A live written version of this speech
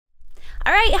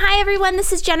All right. Hi, everyone.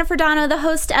 This is Jennifer Dono, the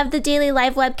host of the daily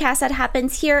live webcast that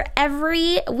happens here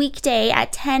every weekday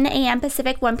at 10 a.m.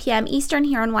 Pacific, 1 p.m. Eastern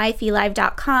here on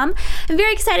YFElive.com. I'm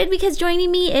very excited because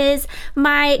joining me is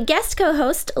my guest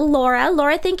co-host, Laura.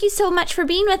 Laura, thank you so much for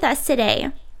being with us today.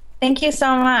 Thank you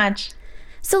so much.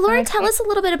 So, Laura, tell us a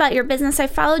little bit about your business. I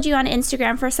followed you on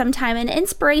Instagram for some time, and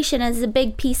inspiration is a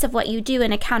big piece of what you do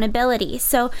and accountability.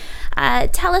 So,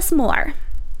 tell us more.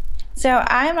 So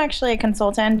I'm actually a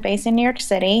consultant based in New York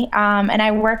City, and I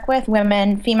work with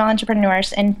women, female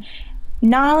entrepreneurs, and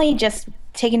not only just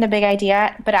taking the big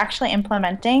idea, but actually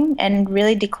implementing and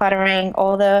really decluttering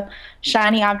all the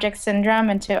shiny object syndrome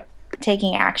into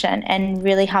taking action and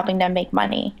really helping them make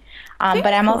money.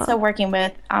 But I'm also working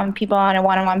with people on a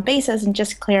one-on-one basis and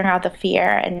just clearing out the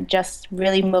fear and just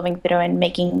really moving through and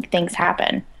making things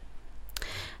happen.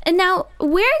 And now,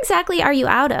 where exactly are you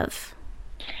out of?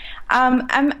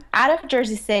 I'm out of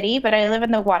Jersey City, but I live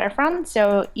in the waterfront,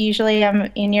 so usually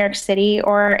I'm in New York City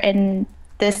or in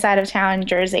this side of town,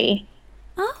 Jersey.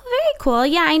 Oh, very cool.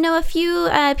 Yeah, I know a few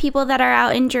people that are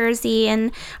out in Jersey.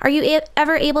 And are you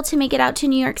ever able to make it out to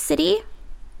New York City?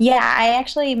 Yeah,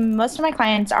 most of my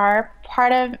clients are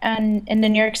part of in the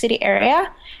New York City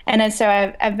area. And then so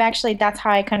I've actually, that's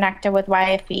how I connected with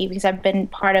YFE because I've been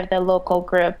part of the local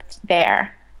group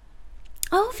there.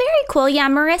 Oh, very cool. Yeah,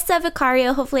 Marissa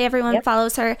Vicario, hopefully everyone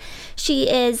follows her. She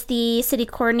is the city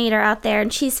coordinator out there,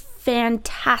 and she's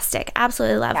fantastic.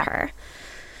 Absolutely love her.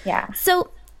 Yeah.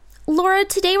 So, Laura,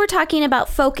 today we're talking about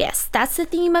focus. That's the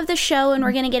theme of the show, and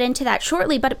we're going to get into that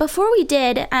shortly. But before we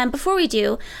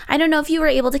do, I don't know if you were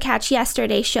able to catch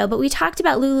yesterday's show, but we talked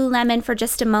about Lululemon for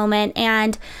just a moment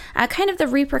and kind of the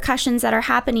repercussions that are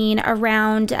happening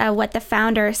around what the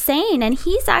founder is saying. And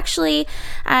he's actually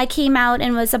came out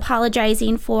and was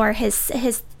apologizing for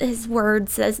his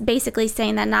words, as basically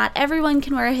saying that not everyone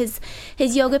can wear his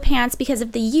yoga pants because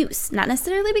of the use, not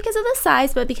necessarily because of the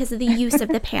size, but because of the use of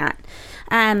the pant.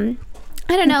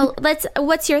 I don't know.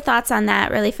 What's your thoughts on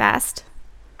that really fast?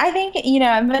 I think,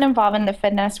 I've been involved in the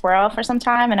fitness world for some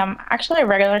time, and I'm actually a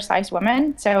regular sized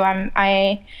woman. So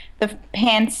the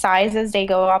pant sizes, they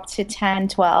go up to 10,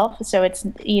 12. So it's,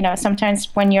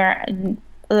 sometimes when you're a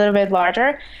little bit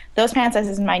larger, those pant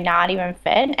sizes might not even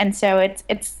fit. And so it's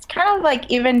kind of like,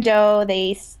 even though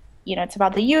they, it's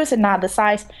about the use and not the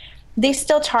size, they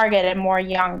still target a more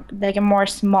young, like a more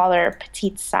smaller,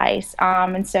 petite size.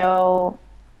 And so,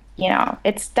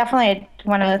 it's definitely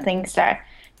one of the things that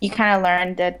you kind of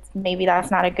learn that maybe that's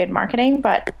not a good marketing,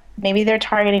 but maybe they're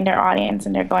targeting their audience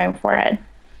and they're going for it.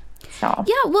 So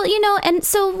yeah, well, and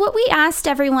so what we asked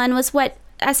everyone was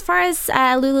as far as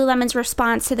Lululemon's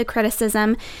response to the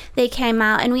criticism, they came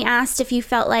out and we asked if you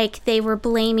felt like they were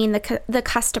blaming the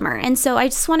customer. And so I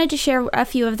just wanted to share a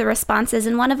few of the responses.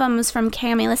 And one of them was from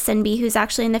Cammy Lisenby, who's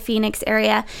actually in the Phoenix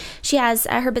area. She has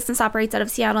her business operates out of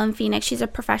Seattle and Phoenix. She's a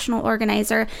professional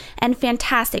organizer and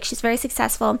fantastic. She's very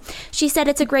successful. She said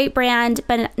it's a great brand,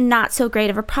 but not so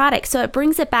great of a product. So it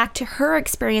brings it back to her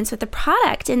experience with the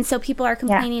product. And so people are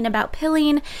complaining about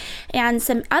pilling and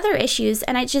some other issues.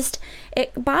 And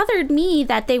it bothered me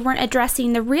that they weren't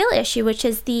addressing the real issue, which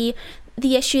is the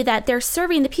issue that they're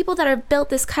serving the people that have built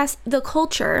this the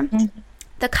culture,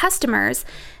 the customers.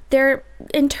 They're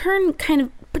in turn kind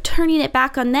of turning it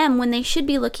back on them when they should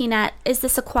be looking at, is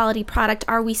this a quality product?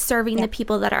 Are we serving the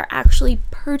people that are actually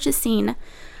purchasing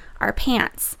our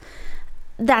pants?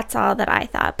 That's all that I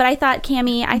thought. But I thought,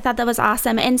 Cammy, that was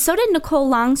awesome. And so did Nicole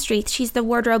Longstreet. She's the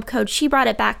wardrobe coach. She brought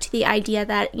it back to the idea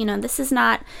that, this is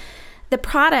not the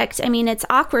product. I mean, it's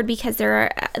awkward because they're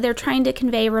trying to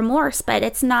convey remorse, but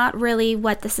it's not really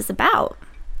what this is about.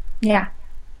 Yeah.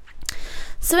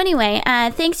 So anyway,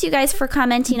 thanks you guys for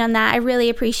commenting on that. I really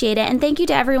appreciate it. And thank you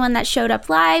to everyone that showed up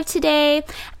live today.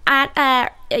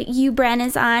 You, Bren,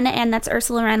 is on, and that's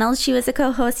Ursula Reynolds. She was a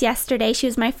co-host yesterday. She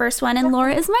was my first one, and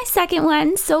Laura is my second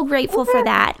one. So grateful for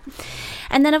that.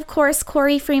 And then, of course,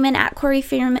 Corey Freeman at Corey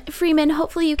Freeman.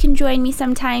 Hopefully you can join me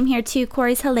sometime here, too.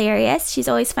 Corey's hilarious. She's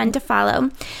always fun to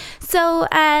follow. So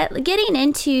getting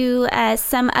into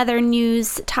some other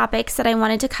news topics that I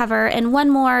wanted to cover, and one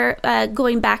more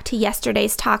going back to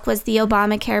yesterday's talk was the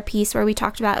Obamacare piece where we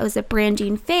talked about it was a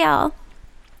branding fail.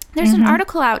 There's an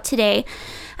article out today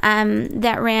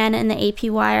that ran in the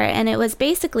AP Wire, and it was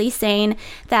basically saying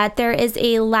that there is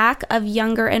a lack of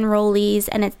younger enrollees,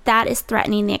 and that is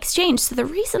threatening the exchange. So the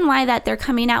reason why that they're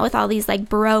coming out with all these like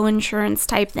bro insurance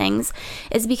type things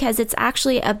is because it's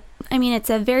actually it's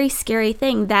a very scary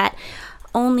thing that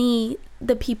only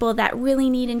the people that really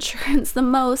need insurance the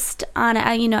most on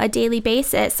a daily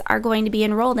basis are going to be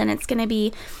enrolled, and it's going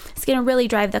to really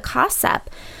drive the costs up.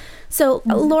 So,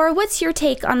 Laura, what's your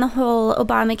take on the whole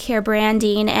Obamacare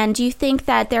branding? And do you think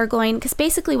that they're going, because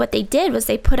basically what they did was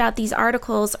they put out these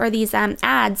articles or these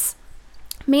ads,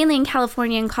 mainly in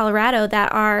California and Colorado,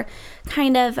 that are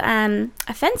kind of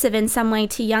offensive in some way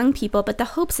to young people, but the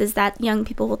hopes is that young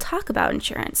people will talk about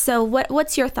insurance. So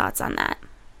what's your thoughts on that?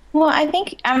 Well, I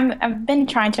think I've been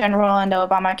trying to enroll into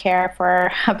Obamacare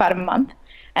for about a month,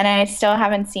 and I still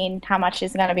haven't seen how much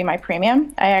is going to be my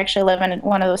premium. I actually live in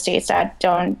one of those states that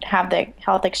don't have the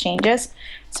health exchanges,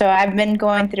 so I've been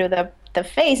going through the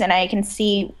phase, and I can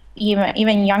see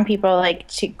even young people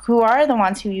who are the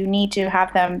ones who you need to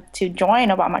have them to join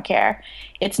Obamacare.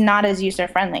 It's not as user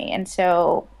friendly, and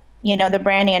so the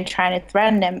branding and trying to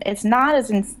threaten them, it's not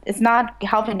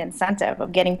helping the incentive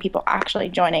of getting people actually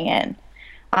joining in.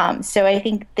 So I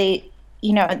think they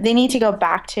need to go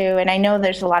back to, and I know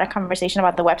there's a lot of conversation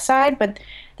about the website, but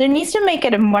there needs to make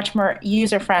it a much more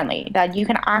user-friendly, that you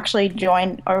can actually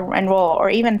join or enroll or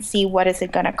even see what is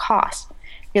it going to cost.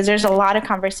 Because there's a lot of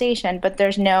conversation, but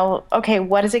there's no, okay,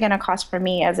 what is it going to cost for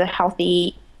me as a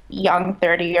healthy, young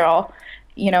 30-year-old,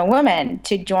 woman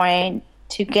to join,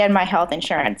 to get my health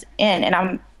insurance in? And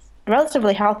I'm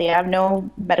relatively healthy. I have no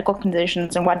medical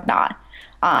conditions and whatnot.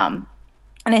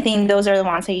 And I think those are the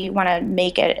ones that you want to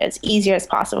make it as easy as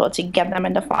possible to get them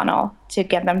in the funnel, to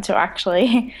get them to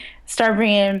actually start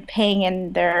paying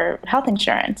in their health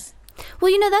insurance.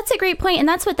 Well, that's a great point. And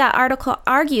that's what that article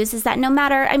argues, is that no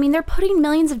matter, they're putting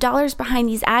millions of dollars behind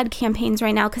these ad campaigns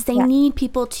right now because they need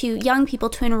young people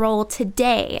to enroll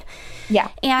today. Yeah.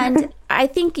 And I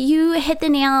think you hit the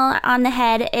nail on the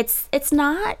head. It's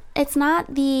not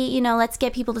the, let's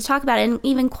get people to talk about it. And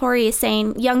even Corey is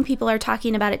saying young people are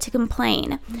talking about it to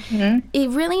complain. Mm-hmm. You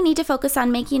really need to focus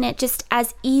on making it just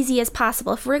as easy as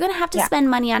possible. If we're going to have to spend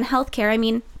money on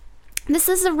healthcare, this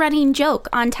is a running joke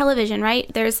on television, right?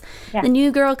 There's the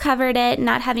New Girl covered it,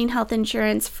 not having health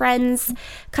insurance. Friends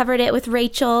covered it with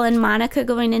Rachel and Monica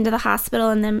going into the hospital,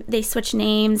 and then they switched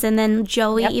names. And then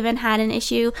Joey even had an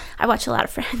issue. I watch a lot of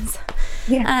Friends.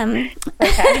 Yeah.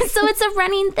 So it's a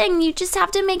running thing. You just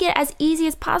have to make it as easy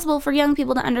as possible for young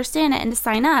people to understand it and to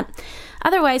sign up.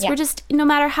 Otherwise, we're just, no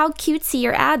matter how cutesy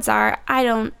your ads are, I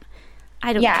don't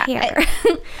care.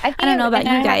 I don't know about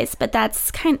you guys, but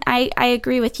that's I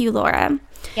agree with you, Laura.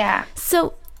 Yeah.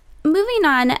 So moving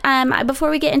on, before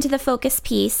we get into the focus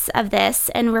piece of this,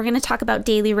 and we're going to talk about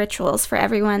daily rituals for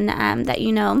everyone that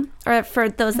or for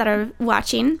those that are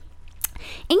watching.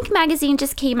 Inc. magazine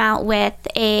just came out with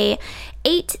 8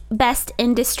 best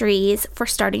industries for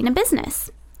starting a business.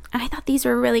 And I thought these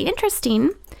were really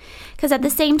interesting. Because at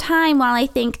the same time, while I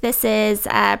think this is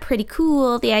pretty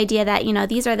cool, the idea that,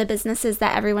 these are the businesses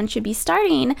that everyone should be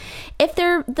starting, if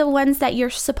they're the ones that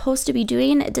you're supposed to be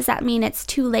doing, does that mean it's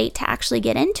too late to actually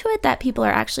get into it, that people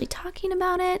are actually talking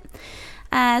about it?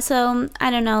 So I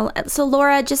don't know. So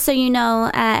Laura, just so you know,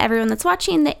 everyone that's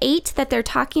watching, the 8 that they're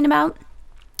talking about,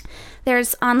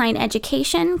 there's online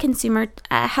education, consumer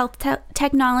health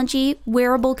technology,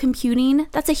 wearable computing.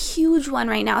 That's a huge one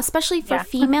right now, especially for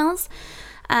females.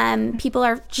 People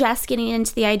are just getting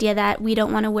into the idea that we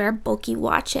don't want to wear bulky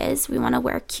watches. We want to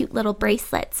wear cute little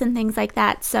bracelets and things like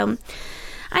that. So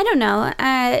I don't know.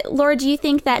 Laura, do you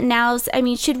think that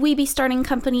should we be starting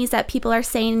companies that people are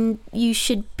saying you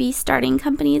should be starting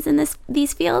companies in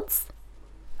these fields?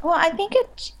 Well, I think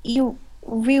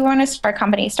we want to start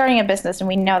companies, starting a business, and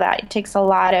we know that it takes a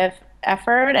lot of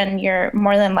effort and you're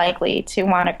more than likely to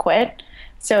want to quit.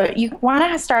 So you want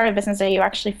to start a business that you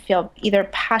actually feel either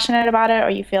passionate about it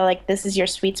or you feel like this is your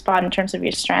sweet spot in terms of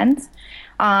your strengths.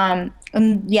 And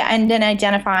then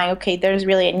identifying, okay, there's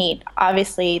really a need.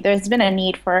 Obviously, there's been a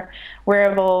need for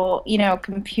wearable,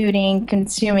 computing,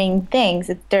 consuming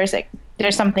things. There's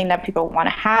something that people want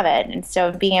to have it. And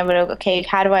so being able to, okay,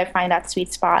 how do I find that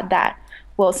sweet spot that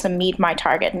will also meet my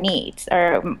target needs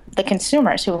or the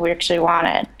consumers who actually want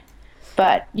it?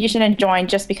 But you shouldn't join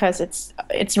just because it's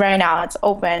right now, it's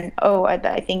open. Oh,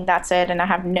 I think that's it, and I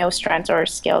have no strengths or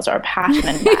skills or passion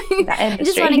in that industry. You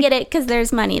just want to get it because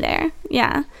there's money there.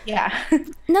 Yeah. Yeah.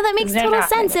 No, that makes total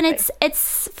sense. And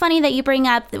it's funny that you bring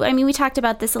up, we talked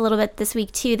about this a little bit this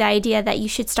week too, the idea that you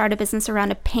should start a business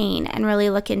around a pain and really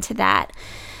look into that.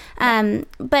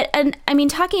 But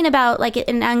talking about like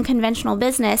an unconventional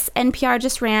business, NPR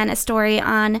just ran a story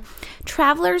on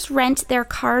travelers rent their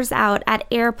cars out at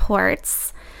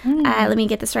airports. Let me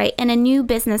get this right, in a new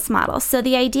business model. So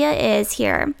the idea is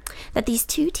here that these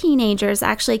 2 teenagers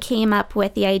actually came up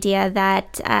with the idea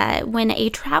that when a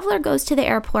traveler goes to the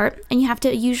airport, and you have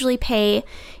to usually pay,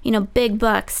 big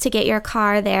bucks to get your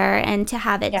car there and to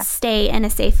have it stay in a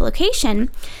safe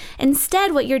location.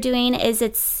 Instead, what you're doing is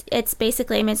it's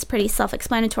basically, it's pretty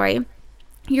self-explanatory.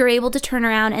 you're able to turn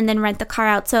around and then rent the car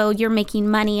out, so you're making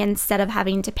money instead of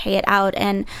having to pay it out,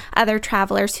 and other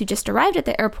travelers who just arrived at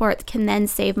the airport can then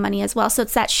save money as well. So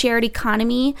it's that shared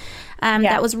economy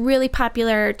that was really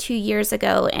popular 2 years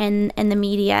ago in the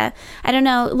media. I don't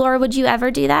know, Laura, would you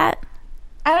ever do that?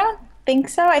 I don't think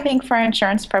so. I think for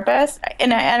insurance purpose,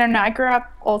 and I don't know, I grew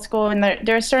up old school, and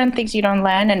there are certain things you don't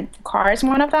lend, and car is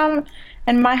one of them.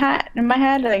 In my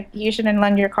head, like, you shouldn't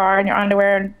lend your car and your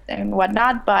underwear and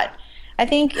whatnot, but I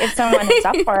think if someone is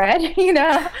up for it,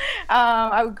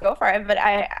 I would go for it. But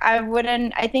I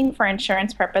wouldn't. I think for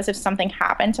insurance purpose, if something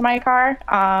happened to my car,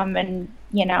 and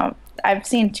I've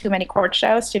seen too many court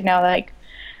shows to know, like,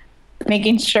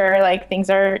 making sure like things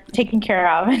are taken care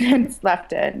of and it's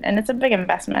left in, and it's a big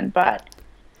investment. But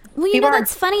well,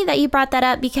 that's funny that you brought that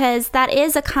up, because that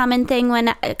is a common thing.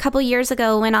 When a couple years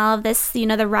ago, when all of this,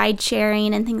 the ride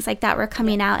sharing and things like that were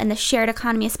coming out, and the shared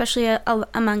economy, especially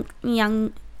among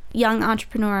young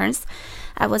entrepreneurs,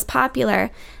 was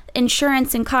popular.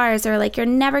 Insurance and cars are like, you're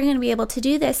never going to be able to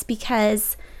do this,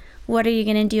 because what are you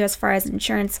going to do as far as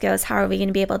insurance goes? How are we going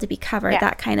to be able to be covered?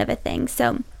 That kind of a thing.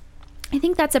 So I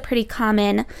think that's a pretty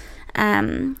common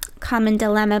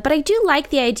dilemma. But I do like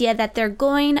the idea that they're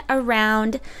going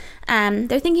around,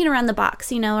 they're thinking around the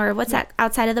box, or what's that,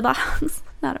 outside of the box?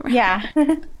 Not around. Yeah.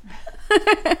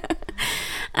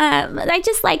 I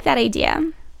just like that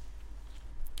idea.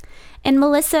 And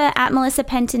Melissa at Melissa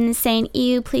Penton is saying,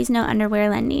 "Ew, please no underwear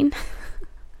lending."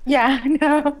 Yeah,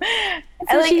 no.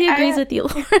 So she agrees with you,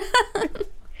 Laura.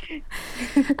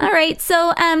 All right,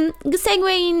 so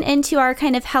segueing into our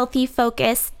kind of healthy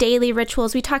focus daily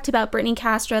rituals, we talked about Brittany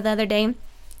Castro the other day,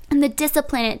 and the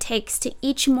discipline it takes to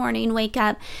each morning wake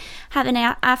up, have an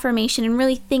affirmation, and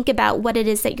really think about what it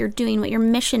is that you're doing, what your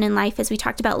mission in life is. We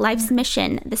talked about life's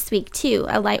mission this week too,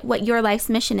 what your life's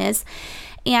mission is.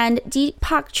 And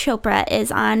Deepak Chopra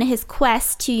is on his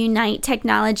quest to unite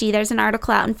technology. There's an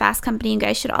article out in Fast Company you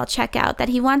guys should all check out, that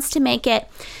he wants to make it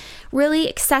really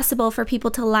accessible for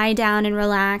people to lie down and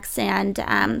relax and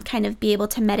kind of be able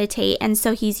to meditate. And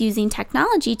so he's using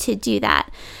technology to do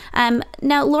that.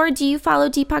 Now, Laura, do you follow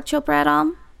Deepak Chopra at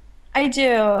all? I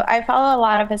do. I follow a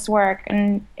lot of his work,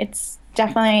 and it's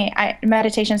definitely,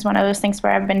 meditation is one of those things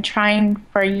where I've been trying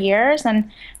for years and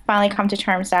finally come to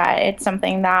terms that it's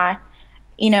something that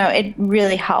it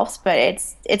really helps, but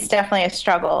it's definitely a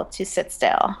struggle to sit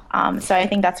still. So I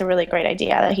think that's a really great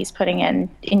idea that he's putting in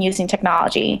using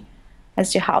technology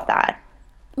as to help that.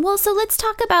 Well, so let's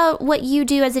talk about what you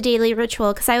do as a daily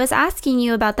ritual, because I was asking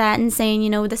you about that and saying,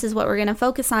 this is what we're going to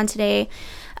focus on today.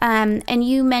 And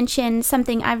you mentioned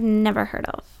something I've never heard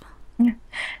of.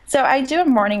 So I do a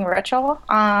morning ritual,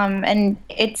 and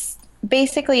it's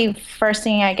basically first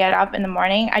thing I get up in the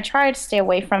morning. I try to stay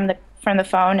away from the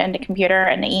phone and the computer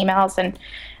and the emails and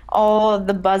all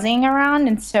the buzzing around.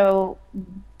 And so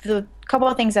the couple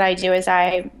of things that I do is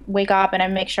I wake up and I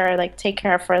make sure I take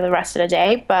care of for the rest of the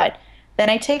day. But then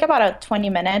I take about 20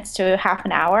 minutes to half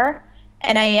an hour,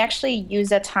 and I actually use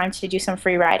that time to do some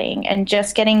free writing and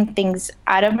just getting things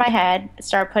out of my head,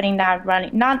 start putting that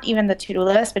running, not even the to-do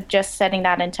list, but just setting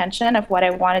that intention of what I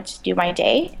wanted to do my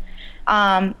day.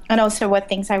 And also what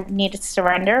things I needed to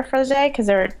surrender for the day because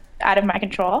they're out of my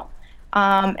control.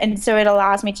 And so it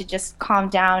allows me to just calm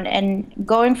down, and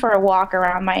going for a walk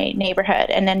around my neighborhood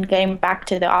and then getting back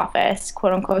to the office,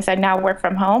 quote unquote, because I now work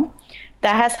from home.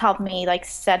 That has helped me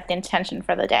set the intention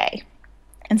for the day.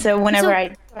 And so whenever I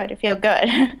do it, I feel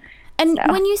good. And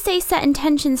when you say set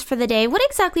intentions for the day, what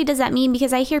exactly does that mean?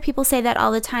 Because I hear people say that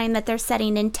all the time, that they're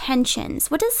setting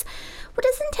intentions. What does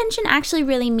intention actually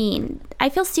really mean? I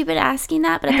feel stupid asking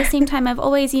that, but at the same time, I've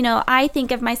always, I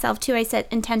think of myself too. I set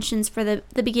intentions for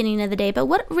the beginning of the day, but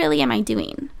what really am I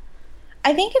doing?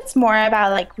 I think it's more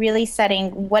about really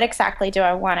setting what exactly do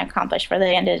I want to accomplish for the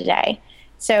end of the day.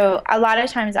 So a lot of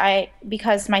times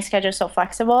because my schedule is so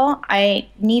flexible, I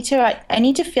need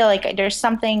to feel like there's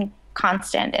something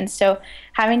constant. And so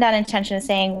having that intention of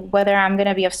saying whether I'm going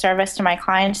to be of service to my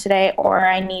clients today or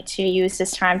I need to use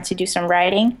this time to do some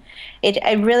writing, it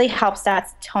really helps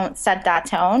that tone, set that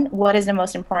tone. What is the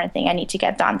most important thing I need to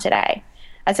get done today?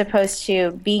 As opposed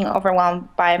to being overwhelmed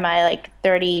by my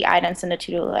 30 items in the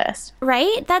to-do list.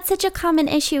 Right? That's such a common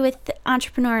issue with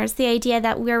entrepreneurs, the idea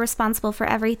that we're responsible for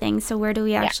everything. So where do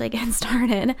we actually get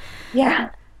started?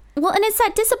 Yeah. Well, and it's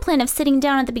that discipline of sitting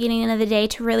down at the beginning of the day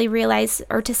to really realize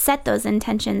or to set those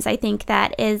intentions. I think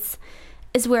that is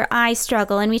where I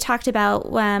struggle. And we talked about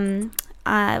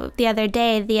the other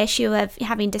day the issue of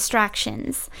having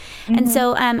distractions. Mm-hmm. And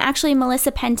so actually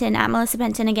Melissa Penton at Melissa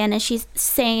Penton again, as she's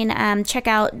saying, check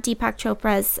out Deepak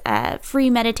Chopra's free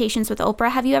meditations with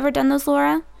Oprah. Have you ever done those,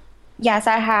 Laura? Yes,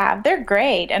 I have. They're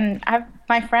great. And I've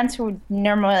my friends who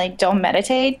normally don't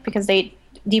meditate because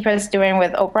Deepa is doing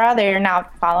with Oprah, they're now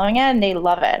following it and they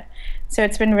love it. So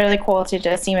it's been really cool to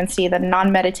just even see the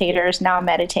non-meditators now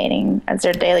meditating as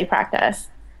their daily practice.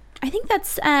 I think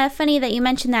that's funny that you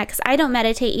mentioned that, because I don't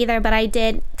meditate either, but I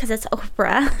did because it's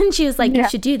Oprah and she was like, you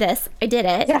should do this. I did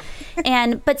it.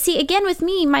 Yeah. But see, again, with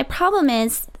me, my problem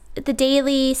is the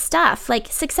daily stuff. Like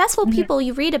successful people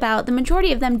you read about, the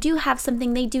majority of them do have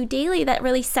something they do daily that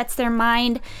really sets their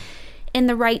mind in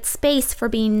the right space for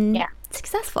being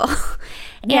successful.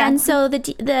 And so the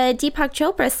Deepak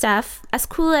Chopra stuff, as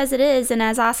cool as it is and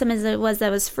as awesome as it was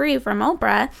that was free from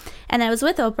Oprah and that was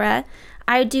with Oprah,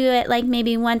 I would do it like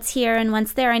maybe once here and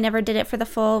once there. I never did it for the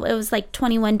full, it was like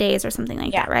 21 days or something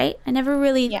like that, right? I never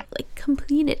really like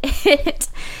completed it.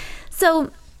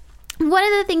 So one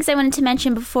of the things I wanted to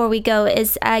mention before we go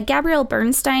is Gabby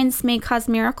Bernstein's May Cause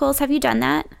Miracles. Have you done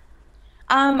that?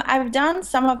 I've done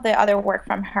some of the other work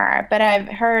from her, but I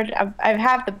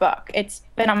have the book. It's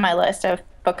been on my list of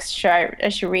books I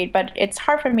should read, but it's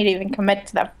hard for me to even commit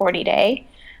to that 40-day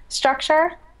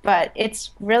structure, but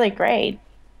it's really great.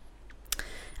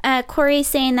 Corey's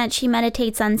saying that she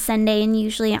meditates on Sunday and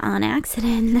usually on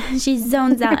accident. She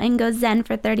zones out and goes zen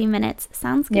for 30 minutes.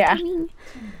 Sounds good to me.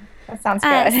 That sounds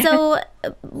good.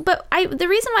 The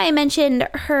reason why I mentioned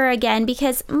her again,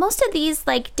 because most of these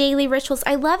like daily rituals,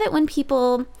 I love it when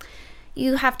people,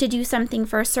 you have to do something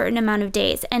for a certain amount of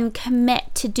days and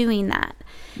commit to doing that.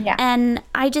 Yeah. And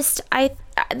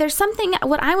there's something,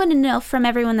 what I want to know from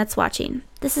everyone that's watching,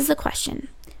 this is a question.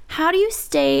 How do you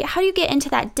get into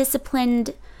that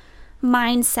disciplined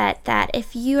mindset that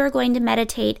if you are going to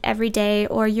meditate every day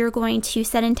or you're going to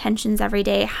set intentions every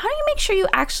day, how do you make sure you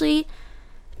actually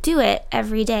do it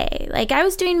every day? Like I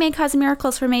was doing May Cause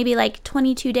Miracles for maybe like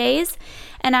 22 days,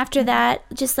 and after that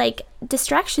just like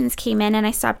distractions came in and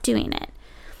I stopped doing it.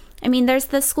 I mean, there's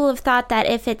the school of thought that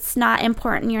if it's not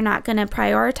important, you're not going to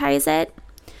prioritize it.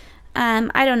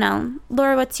 I don't know.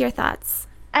 Laura, what's your thoughts?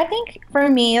 I think for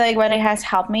me, like what it has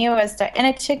helped me was and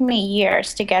it took me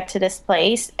years to get to this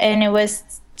place, and it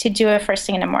was to do it first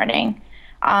thing in the morning.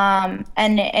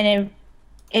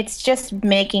 It's just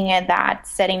making it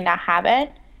setting that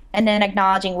habit, and then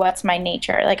acknowledging what's my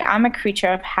nature. Like I'm a creature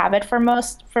of habit for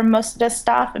most of the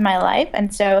stuff in my life,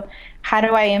 and so how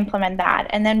do I implement that?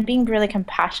 And then being really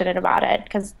compassionate about it,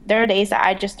 because there are days that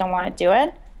I just don't want to do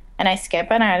it, and I skip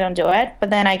it and I don't do it, but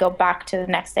then I go back to the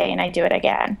next day and I do it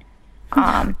again.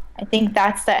 I think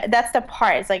that's the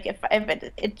part. It's like if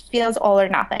it feels all or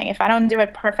nothing. If I don't do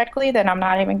it perfectly, then I'm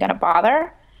not even gonna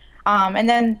bother. And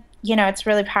then it's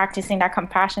really practicing that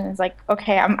compassion. It's like,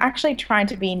 okay, I'm actually trying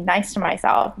to be nice to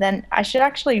myself. Then I should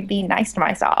actually be nice to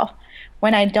myself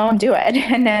when I don't do it,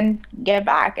 and then get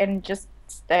back and just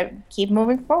keep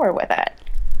moving forward with it.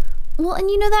 Well, and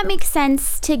that makes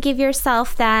sense to give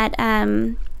yourself that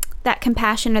that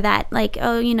compassion, or that like,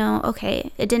 oh,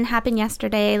 okay, it didn't happen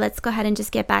yesterday, let's go ahead and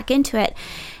just get back into it.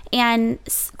 And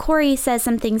Corey says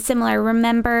something similar.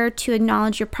 Remember to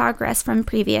acknowledge your progress from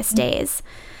previous days.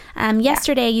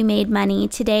 Yesterday you made money,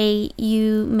 today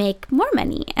you make more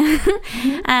money.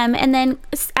 And then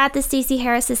at the Stacey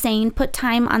Harris is saying, put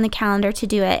time on the calendar to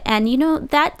do it. And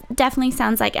that definitely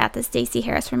sounds like at the Stacey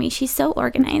Harris for me. She's so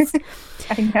organized.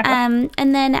 And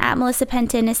then at Melissa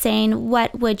Penton is saying,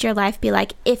 what would your life be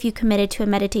like if you committed to a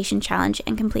meditation challenge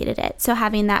and completed it? So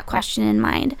having that question in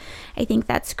mind, I think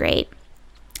that's great.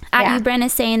 At Ubren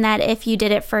is saying that if you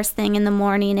did it first thing in the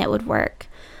morning, it would work.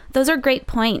 Those are great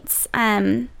points.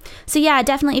 So yeah,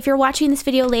 definitely, if you're watching this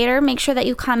video later, make sure that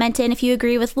you comment in if you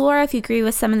agree with Laura, if you agree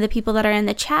with some of the people that are in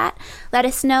the chat. Let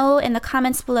us know in the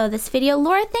comments below this video.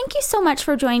 Laura, thank you so much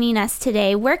for joining us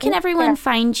today. Where can everyone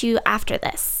find you after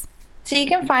this? So you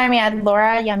can find me at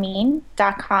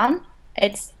laurayamin.com.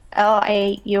 It's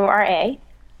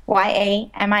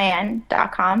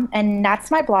LauraYamin.com. And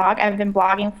that's my blog. I've been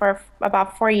blogging for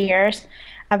about 4 years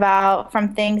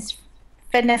from things,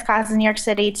 fitness classes in New York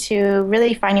City, to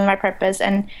really finding my purpose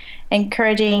and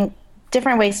encouraging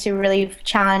different ways to really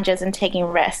challenges and taking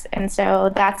risks. And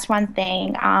so that's one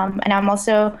thing. And I'm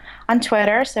also on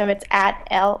Twitter, so it's at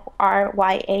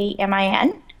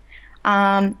LRYAMIN.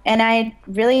 And I'm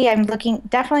looking,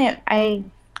 definitely, I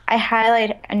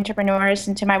highlight entrepreneurs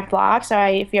into my blog. So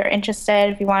if you're interested,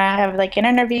 if you want to have like an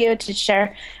interview to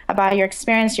share about your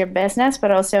experience, your business,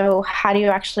 but also how do you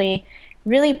actually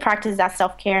really practice that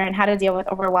self-care and how to deal with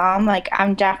overwhelm, like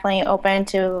I'm definitely open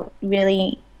to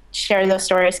really share those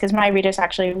stories, because my readers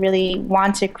actually really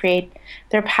want to create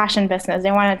their passion business.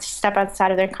 They want to step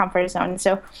outside of their comfort zone.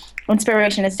 So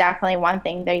inspiration is definitely one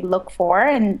thing they look for,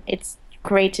 and it's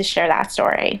great to share that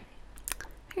story.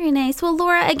 Very nice. Well,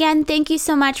 Laura, again, thank you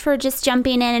so much for just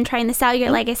jumping in and trying this out.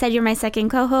 Like I said, you're my second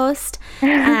co-host.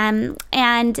 And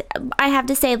I have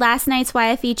to say, last night's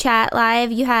YFE Chat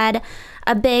Live, you had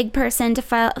a big person to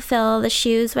fill the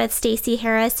shoes with, Stacey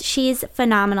Harris. She's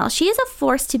phenomenal. She is a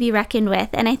force to be reckoned with,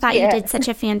 and I thought you did such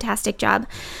a fantastic job.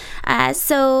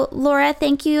 So, Laura,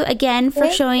 thank you again for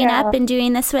showing up and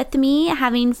doing this with me,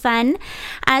 having fun.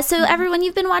 So, everyone,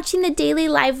 you've been watching the daily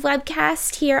live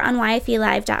webcast here on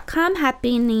YFElive.com,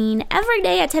 happening every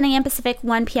day at 10 a.m. Pacific,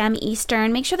 1 p.m.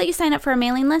 Eastern. Make sure that you sign up for our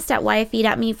mailing list at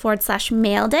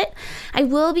yfe.me/mailed it. I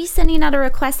will be sending out a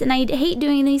request, and I hate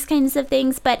doing these kinds of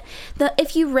things, but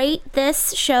if you rate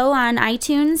this show on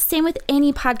iTunes, same with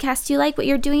any podcast you like, what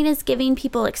you're doing is giving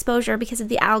people exposure because of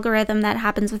the algorithm that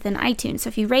happens within iTunes. So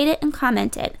if you rate it and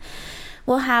comment it,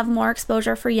 we'll have more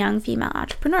exposure for young female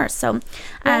entrepreneurs. So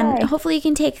hopefully you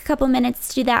can take a couple minutes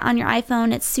to do that on your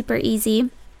iPhone. It's super easy.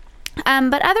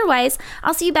 But otherwise,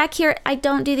 I'll see you back here. I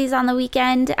don't do these on the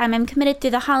weekend. I'm committed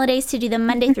through the holidays to do them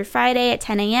Monday through Friday at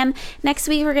 10 a.m. Next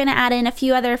week, we're going to add in a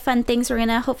few other fun things. We're going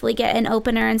to hopefully get an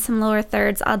opener and some lower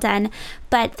thirds all done.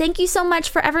 But thank you so much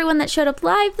for everyone that showed up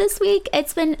live this week.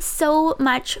 It's been so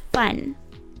much fun.